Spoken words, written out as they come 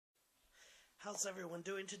How's everyone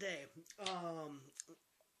doing today?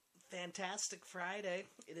 Fantastic Friday.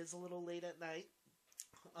 It is a little late at night.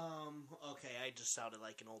 Okay, I just sounded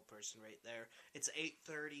like an old person right there. It's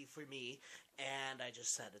 8:30 for me, and I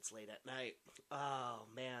just said it's late at night. Oh,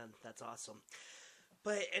 man, that's awesome.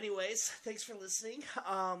 But anyways, thanks for listening.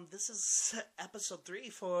 This is episode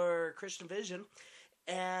 3 for Christian Vision,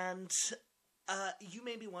 and you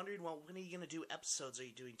may be wondering, well, when are you going to do episodes? Are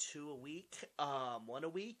you doing 2 a week? One a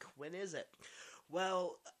week? When is it?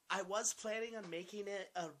 Well, I was planning on making it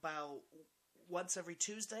about once every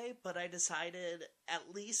Tuesday, but I decided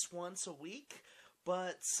at least once a week.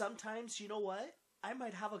 But sometimes, you know what? I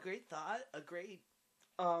might have a great thought, a great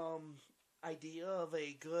idea of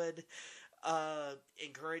a good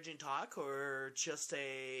encouraging talk or just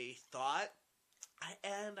a thought,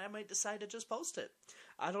 and I might decide to just post it.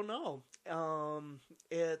 I don't know.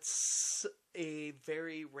 It's a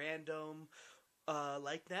very random,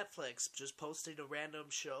 like Netflix, just posting a random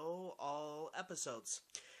show, all episodes.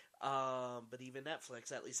 But even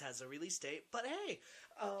Netflix at least has a release date. But hey,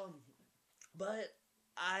 but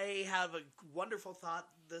I have a wonderful thought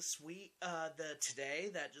this week,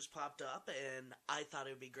 today that just popped up, and I thought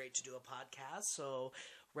it would be great to do a podcast. So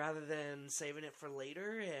rather than saving it for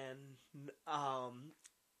later, and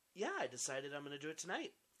yeah, I decided I'm going to do it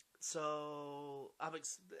tonight. So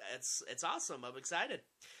it's awesome. I'm excited.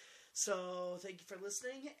 So thank you for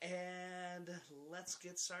listening, and let's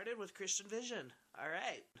get started with Christian Vision. All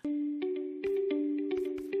right.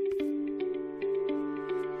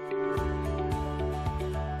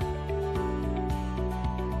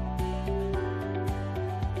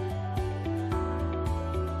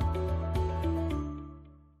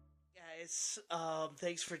 Guys,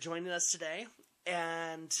 thanks for joining us today,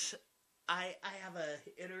 and I have a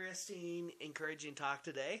interesting, encouraging talk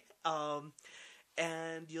today,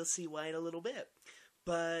 and you'll see why in a little bit.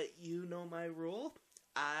 But you know my rule.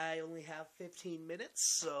 I only have 15 minutes,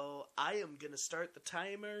 so I am going to start the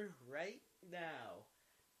timer right now.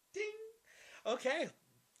 Ding! Okay,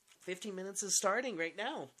 15 minutes is starting right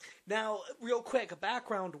now. Now, real quick, a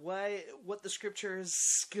background, what the scripture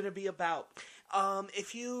is going to be about.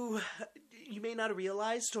 If you may not have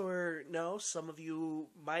realized, or no, some of you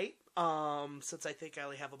might, since I think I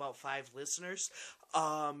only have about 5 listeners,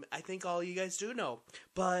 I think all you guys do know.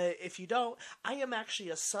 But if you don't, I am actually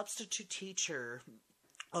a substitute teacher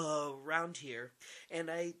around here, and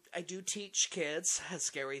I do teach kids, a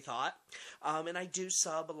scary thought, and I do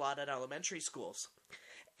sub a lot at elementary schools.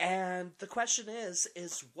 And the question is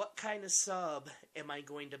what kind of sub am I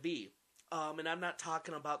going to be? And I'm not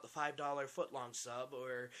talking about the $5 footlong sub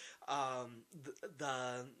or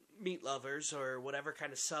the meat lovers or whatever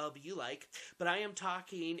kind of sub you like, but I am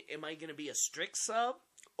talking, am I going to be a strict sub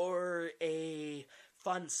or a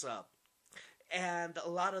fun sub? And a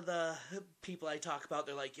lot of the people I talk about,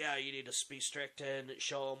 they're like, yeah, you need to be strict and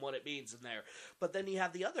show them what it means in there. But then you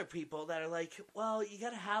have the other people that are like, well, you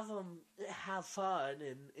got to have them have fun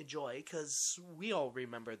and enjoy, because we all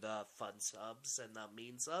remember the fun subs and the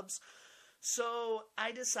mean subs. So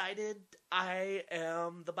I decided I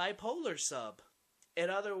am the bipolar sub. In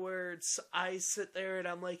other words, I sit there and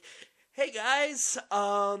I'm like, hey guys,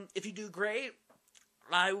 if you do great,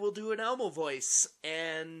 I will do an Elmo voice,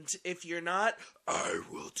 and if you're not, I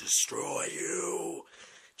will destroy you.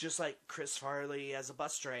 Just like Chris Farley as a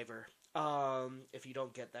bus driver. If you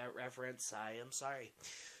don't get that reference, I am sorry.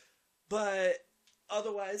 But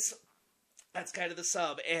otherwise, that's kind of the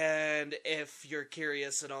sub, and if you're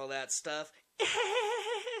curious and all that stuff,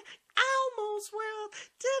 Elmo's World,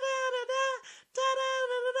 da-da-da-da,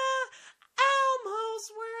 da-da-da-da-da,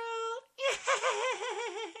 Elmo's World, yeah!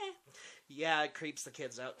 Yeah, it creeps the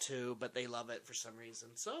kids out too, but they love it for some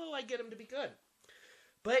reason. So I get them to be good.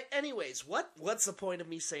 But anyways, what's the point of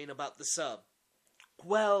me saying about the sub?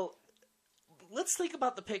 Well, let's think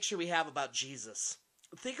about the picture we have about Jesus.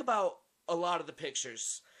 Think about a lot of the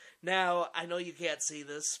pictures. Now, I know you can't see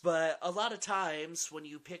this, but a lot of times when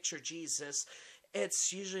you picture Jesus,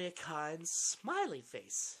 it's usually a kind smiley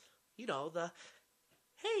face. You know, the,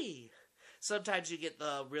 hey. Sometimes you get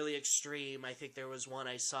the really extreme. I think there was one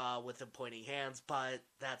I saw with him pointing hands, but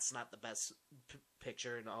that's not the best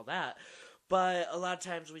picture and all that. But a lot of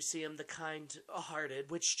times we see him the kind-hearted,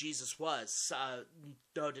 which Jesus was,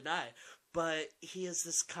 no deny. But he is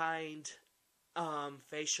this kind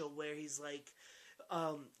facial where he's like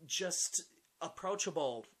just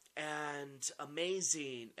approachable and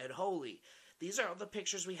amazing and holy. These are all the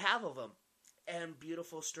pictures we have of him. And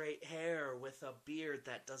beautiful straight hair with a beard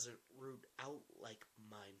that doesn't root out like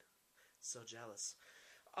mine. So jealous.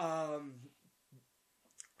 About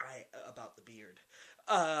the beard.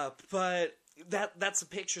 But that's the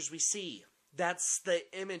pictures we see. That's the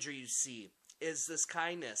imagery you see, is this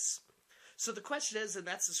kindness. So the question is, and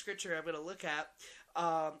that's the scripture I'm going to look at.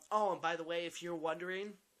 And by the way, if you're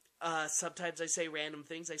wondering, sometimes I say random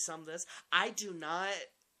things. I sum this. I do not,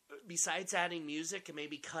 besides adding music and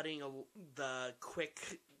maybe cutting the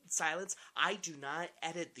quick silence, I do not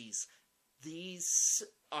edit these. These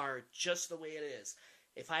are just the way it is.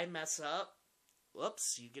 If I mess up,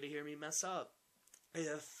 whoops, you get to hear me mess up.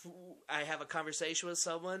 If I have a conversation with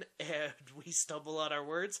someone and we stumble on our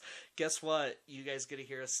words, guess what? You guys get to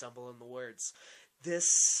hear us stumble on the words.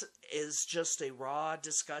 This is just a raw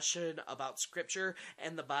discussion about Scripture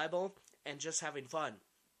and the Bible and just having fun.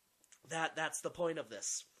 That's the point of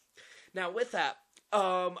this. Now with that,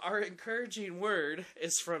 our encouraging word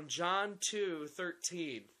is from John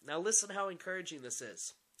 2:13. Now listen how encouraging this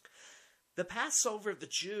is. The Passover of the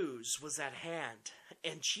Jews was at hand,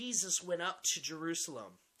 and Jesus went up to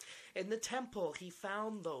Jerusalem. In the temple, he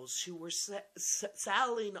found those who were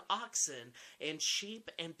selling oxen and sheep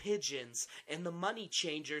and pigeons, and the money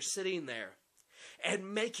changers sitting there.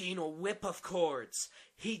 And making a whip of cords,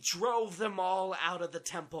 he drove them all out of the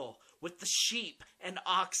temple with the sheep and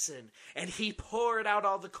oxen, and he poured out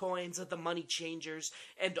all the coins of the money changers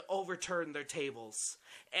and overturned their tables.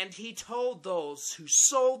 And he told those who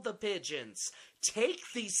sold the pigeons, "Take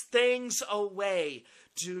these things away.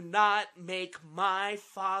 Do not make my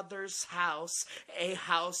Father's house a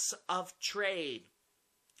house of trade."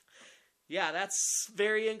 Yeah, that's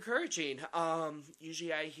very encouraging.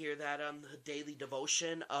 Usually I hear that on the daily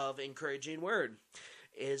devotion of encouraging word.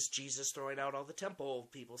 Is Jesus throwing out all the temple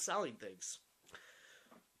people selling things?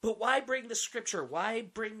 But why bring the scripture? Why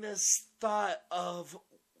bring this thought of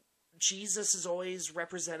Jesus is always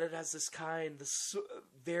represented as this kind, this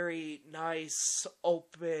very nice,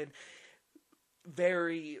 open,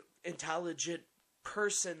 very intelligent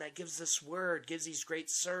person that gives this word, gives these great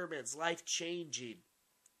sermons, life-changing,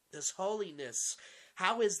 this holiness.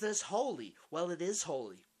 How is this holy? Well, it is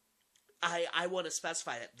holy. I want to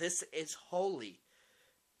specify that. This is holy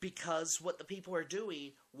because what the people are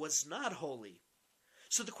doing was not holy.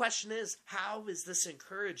 So the question is, how is this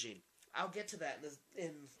encouraging? I'll get to that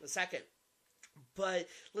in a second. But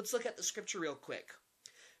let's look at the scripture real quick.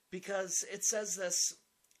 Because it says this,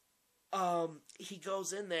 he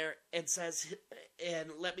goes in there and says,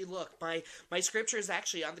 and let me look. My scripture is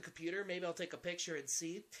actually on the computer. Maybe I'll take a picture and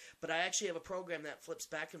see. But I actually have a program that flips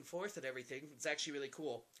back and forth and everything. It's actually really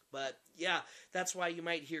cool. But yeah, that's why you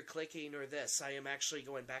might hear clicking or this. I am actually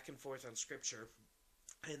going back and forth on scripture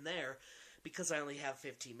in there because I only have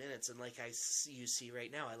 15 minutes. And like you see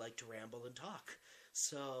right now, I like to ramble and talk.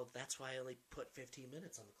 So that's why I only put 15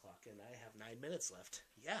 minutes on the clock and I have 9 minutes left.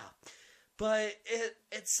 Yeah. But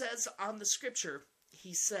it says on the scripture,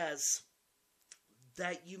 he says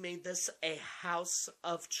that you made this a house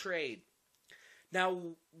of trade.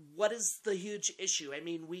 Now, what is the huge issue? I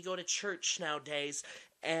mean, we go to church nowadays,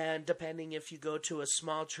 and depending if you go to a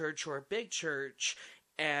small church or a big church,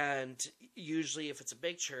 and usually if it's a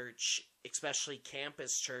big church, especially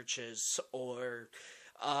campus churches, or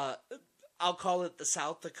I'll call it the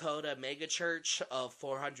South Dakota mega church of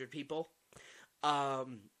 400 people.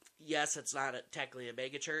 Yes, it's not technically a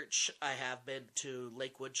mega church. I have been to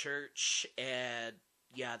Lakewood Church, and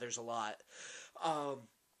yeah, there's a lot.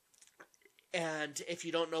 And if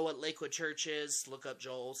you don't know what Lakewood Church is, look up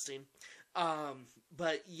Joel Osteen.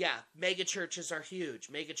 But yeah, mega churches are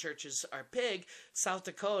huge. Mega churches are big. South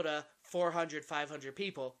Dakota, 400, 500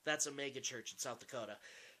 people. That's a mega church in South Dakota.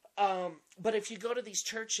 But if you go to these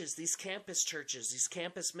churches, these campus churches, these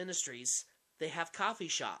campus ministries, they have coffee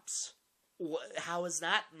shops. How is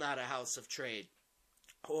that not a house of trade?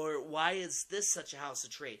 Or why is this such a house of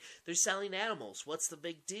trade? They're selling animals. What's the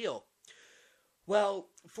big deal? Well,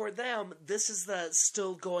 for them, this is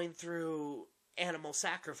still going through animal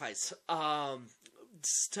sacrifice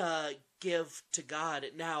to give to God.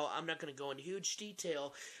 Now, I'm not going to go in huge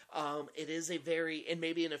detail. It is a very, and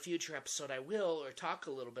maybe in a future episode I will, or talk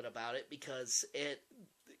a little bit about it, because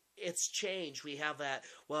it's changed. We have that,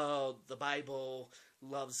 well, the Bible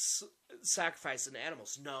loves sacrificing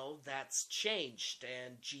animals. No, that's changed,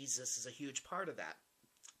 and Jesus is a huge part of that.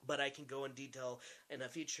 But I can go in detail in a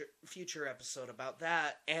future episode about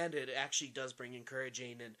that, and it actually does bring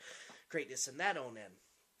encouraging and greatness in that own end.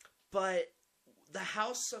 But the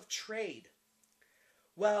house of trade,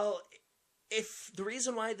 well, if the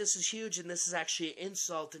reason why this is huge, and this is actually an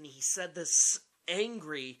insult, and he said this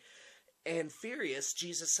angry and furious,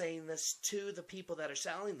 Jesus saying this to the people that are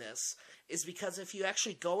selling this, is because if you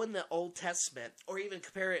actually go in the Old Testament, or even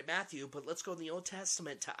compare it Matthew, but let's go in the Old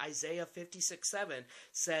Testament to Isaiah 56:7,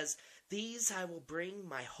 says, "These I will bring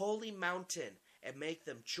my holy mountain, and make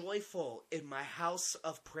them joyful in my house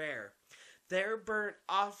of prayer. Their burnt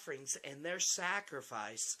offerings and their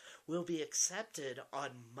sacrifice will be accepted on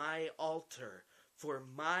my altar, for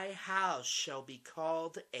my house shall be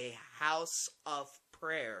called a house of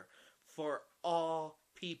prayer for all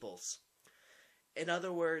peoples. In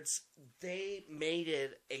other words, they made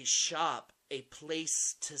it a shop, a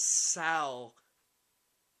place to sell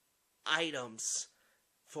items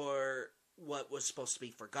for what was supposed to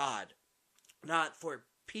be for God. Not for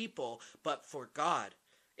people, but for God.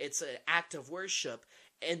 It's an act of worship,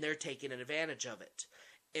 and they're taking advantage of it.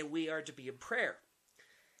 And we are to be in prayer.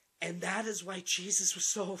 And that is why Jesus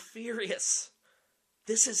was so furious.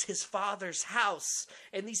 This is his Father's house,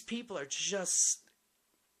 and these people are just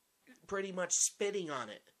pretty much spitting on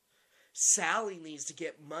it, selling these to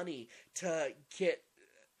get money, to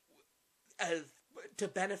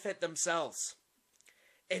benefit themselves.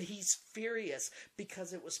 And he's furious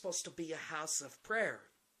because it was supposed to be a house of prayer.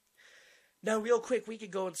 Now, real quick, we could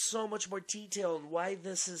go in so much more detail on why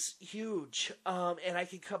this is huge. And I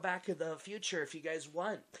could come back in the future if you guys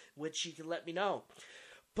want, which you can let me know.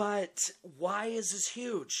 But why is this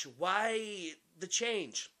huge? Why the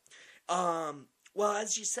change? Well,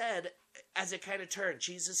 as you said, as it kind of turned,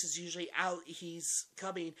 Jesus is usually out, he's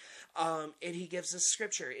coming, and he gives us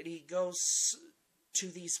scripture, and he goes to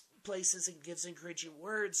these places and gives encouraging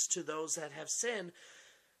words to those that have sinned.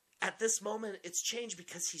 At this moment, it's changed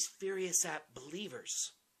because he's furious at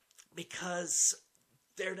believers, because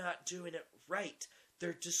they're not doing it right.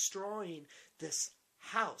 They're destroying this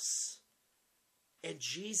house. And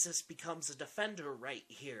Jesus becomes a defender right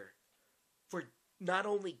here for not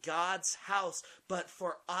only God's house, but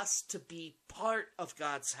for us to be part of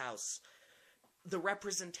God's house. The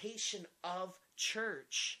representation of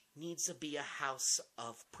church needs to be a house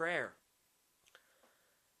of prayer.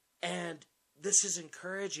 And this is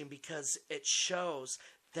encouraging because it shows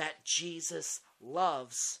that Jesus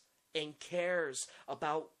loves and cares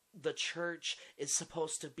about the church is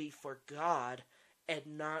supposed to be for God and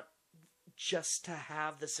not just to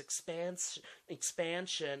have this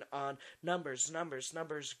expansion on numbers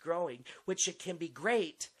growing, which it can be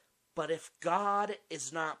great, but if God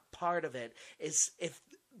is not part of it, if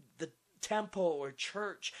the temple or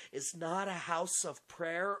church is not a house of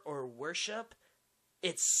prayer or worship,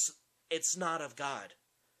 it's not of God.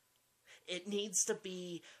 It needs to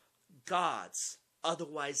be God's.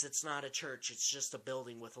 Otherwise, it's not a church. It's just a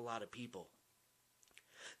building with a lot of people.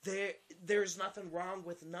 There's nothing wrong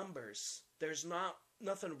with numbers. There's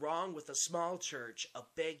nothing wrong with a small church, a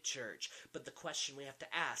big church. But the question we have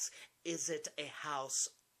to ask, is it a house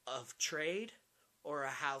of trade or a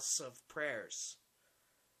house of prayers?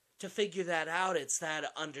 To figure that out, it's that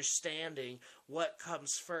understanding what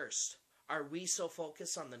comes first. Are we so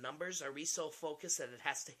focused on the numbers? Are we so focused that it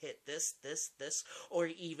has to hit this? Or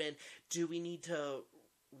even, do we need to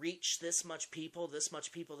reach this much people,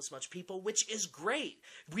 which is great.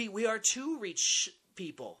 We are to reach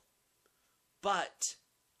people. But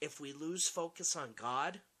if we lose focus on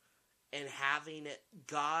God and having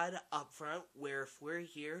God up front, where if we're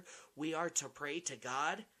here, we are to pray to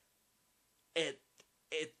God, it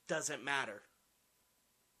doesn't matter.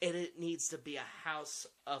 It needs to be a house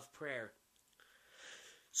of prayer.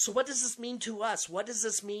 So what does this mean to us? What does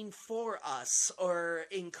this mean for us or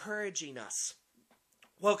encouraging us?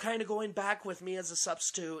 Well, kind of going back with me as a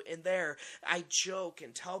substitute in there, I joke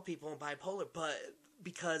and tell people I'm bipolar, but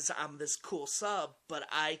because I'm this cool sub, but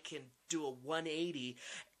I can do a 180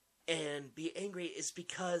 and be angry, is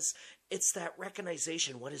because it's that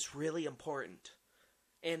recognition, what is really important.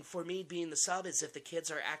 And for me, being the sub is if the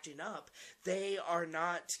kids are acting up, they are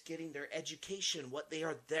not getting their education, what they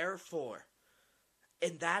are there for.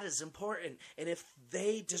 And that is important. And if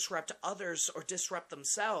they disrupt others or disrupt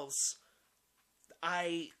themselves,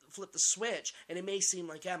 I flip the switch, and it may seem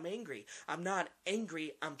like I'm angry. I'm not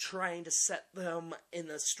angry. I'm trying to set them in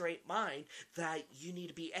a straight mind that you need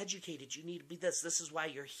to be educated. You need to be this. This is why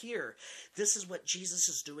you're here. This is what Jesus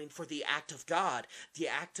is doing for the act of God, the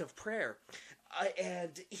act of prayer.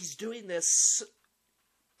 And he's doing this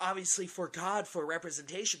obviously for God, for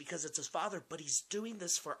representation, because it's his Father, but he's doing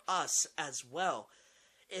this for us as well.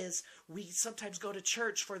 Is we sometimes go to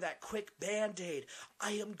church for that quick band-aid.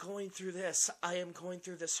 I am going through this. I am going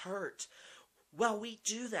through this hurt. Well, we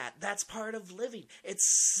do that. That's part of living.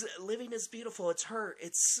 Living is beautiful. It's hurt.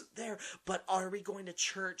 It's there. But are we going to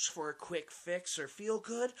church for a quick fix or feel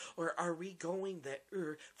good? Or are we going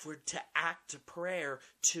there to act to prayer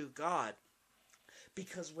to God?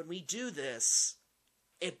 Because when we do this,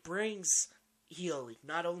 it brings healing.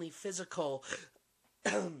 Not only physical,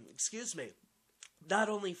 not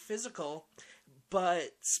only physical,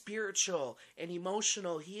 but spiritual and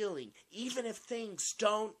emotional healing, even if things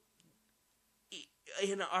don't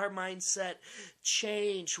in our mindset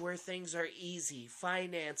change where things are easy,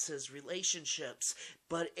 finances, relationships,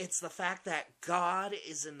 but it's the fact that God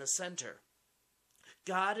is in the center.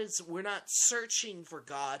 We're not searching for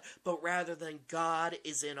God, but rather than God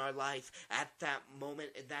is in our life at that moment,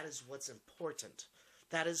 and that is what's important.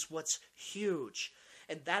 That is what's huge.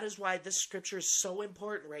 And that is why this scripture is so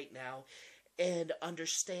important right now, and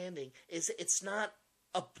understanding is it's not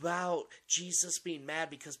about Jesus being mad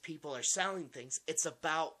because people are selling things. It's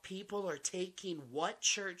about people are taking what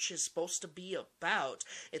church is supposed to be about.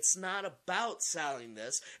 It's not about selling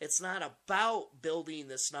this. It's not about building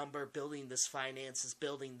this number, building this finances,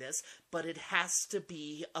 building this, but it has to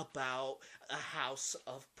be about a house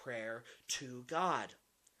of prayer to God.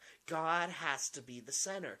 God has to be the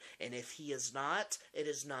center. And if he is not, it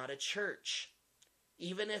is not a church.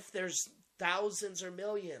 Even if there's thousands or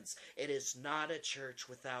millions, it is not a church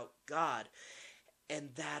without God.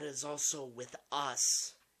 And that is also with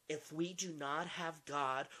us. If we do not have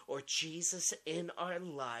God or Jesus in our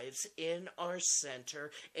lives, in our center,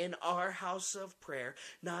 in our house of prayer,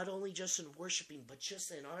 not only just in worshiping, but just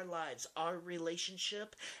in our lives, our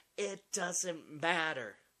relationship, it doesn't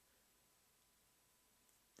matter.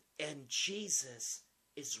 And Jesus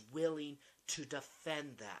is willing to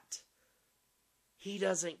defend that. He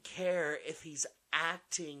doesn't care if he's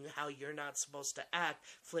acting how you're not supposed to act,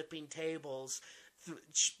 flipping tables,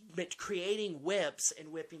 creating whips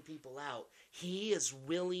and whipping people out. He is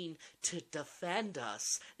willing to defend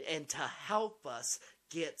us and to help us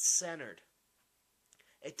get centered.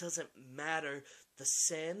 It doesn't matter the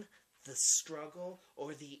sin, the struggle,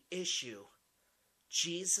 or the issue.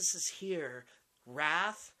 Jesus is here.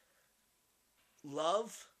 Wrath,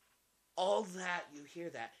 love, all that, you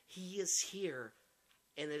hear that. He is here.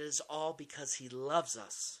 And it is all because he loves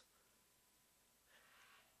us.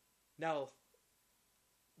 Now,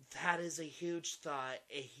 that is a huge thought,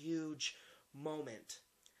 a huge moment.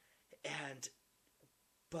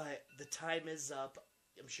 But the time is up.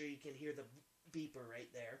 I'm sure you can hear the beeper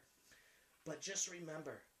right there. But just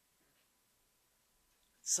remember,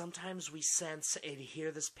 sometimes we sense and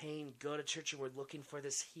hear this pain, go to church, and we're looking for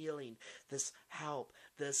this healing, this help,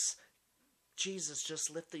 this, Jesus,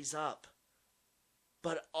 just lift these up.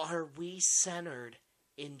 But are we centered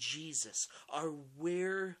in Jesus? Are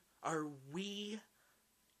we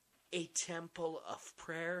a temple of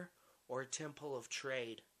prayer or a temple of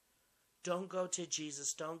trade? Don't go to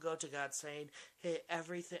Jesus. Don't go to God saying, hey,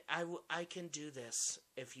 everything, I can do this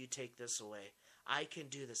if you take this away. I can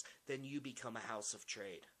do this. Then you become a house of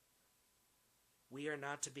trade. We are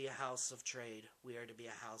not to be a house of trade. We are to be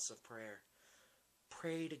a house of prayer.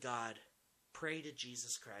 Pray to God. Pray to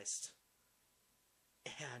Jesus Christ.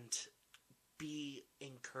 And be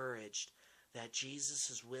encouraged that Jesus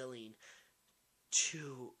is willing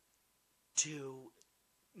to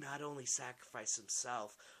not only sacrifice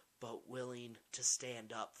himself, but willing to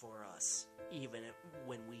stand up for us, even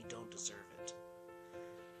when we don't deserve it.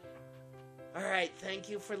 Alright, thank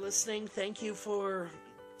you for listening. Thank you for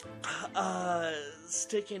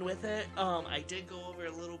sticking with it. I did go over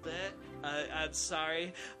a little bit. I'm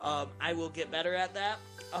sorry. I will get better at that.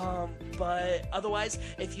 But otherwise,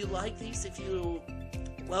 if you like these, if you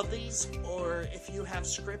love these, or if you have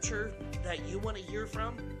scripture that you want to hear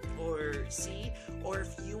from or see, or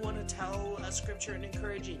if you want to tell a scripture and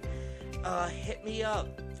encouraging, hit me up,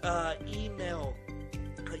 email.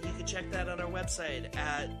 You can check that on our website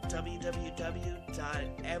at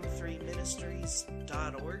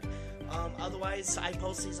www.m3ministries.org. Otherwise, I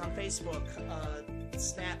post these on Facebook,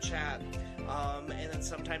 Snapchat, and then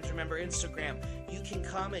sometimes, remember, Instagram. You can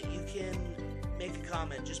comment, you can make a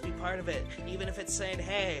comment, just be part of it. Even if it's saying,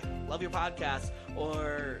 hey, love your podcast,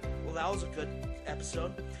 or, well, that was a good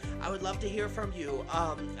episode. I would love to hear from you.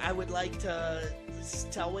 I would like to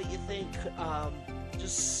tell what you think.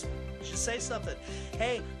 Just say something.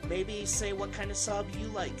 Hey, maybe say what kind of sub you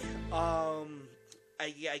like. I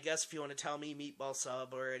guess if you want to tell me meatball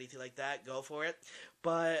sub or anything like that, go for it.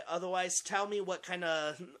 But otherwise, tell me what kind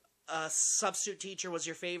of substitute teacher was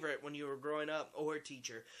your favorite when you were growing up, or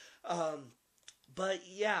teacher. But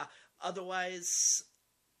yeah, otherwise,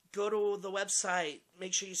 go to the website.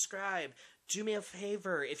 Make sure you subscribe. Do me a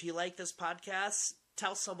favor. If you like this podcast,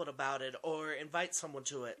 tell someone about it or invite someone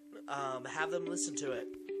to it. Have them listen to it.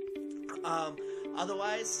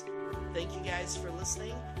 Otherwise, thank you guys for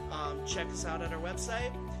listening. Check us out at our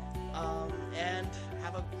website. And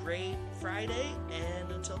have a great Friday.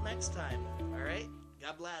 And until next time. All right.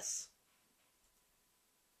 God bless.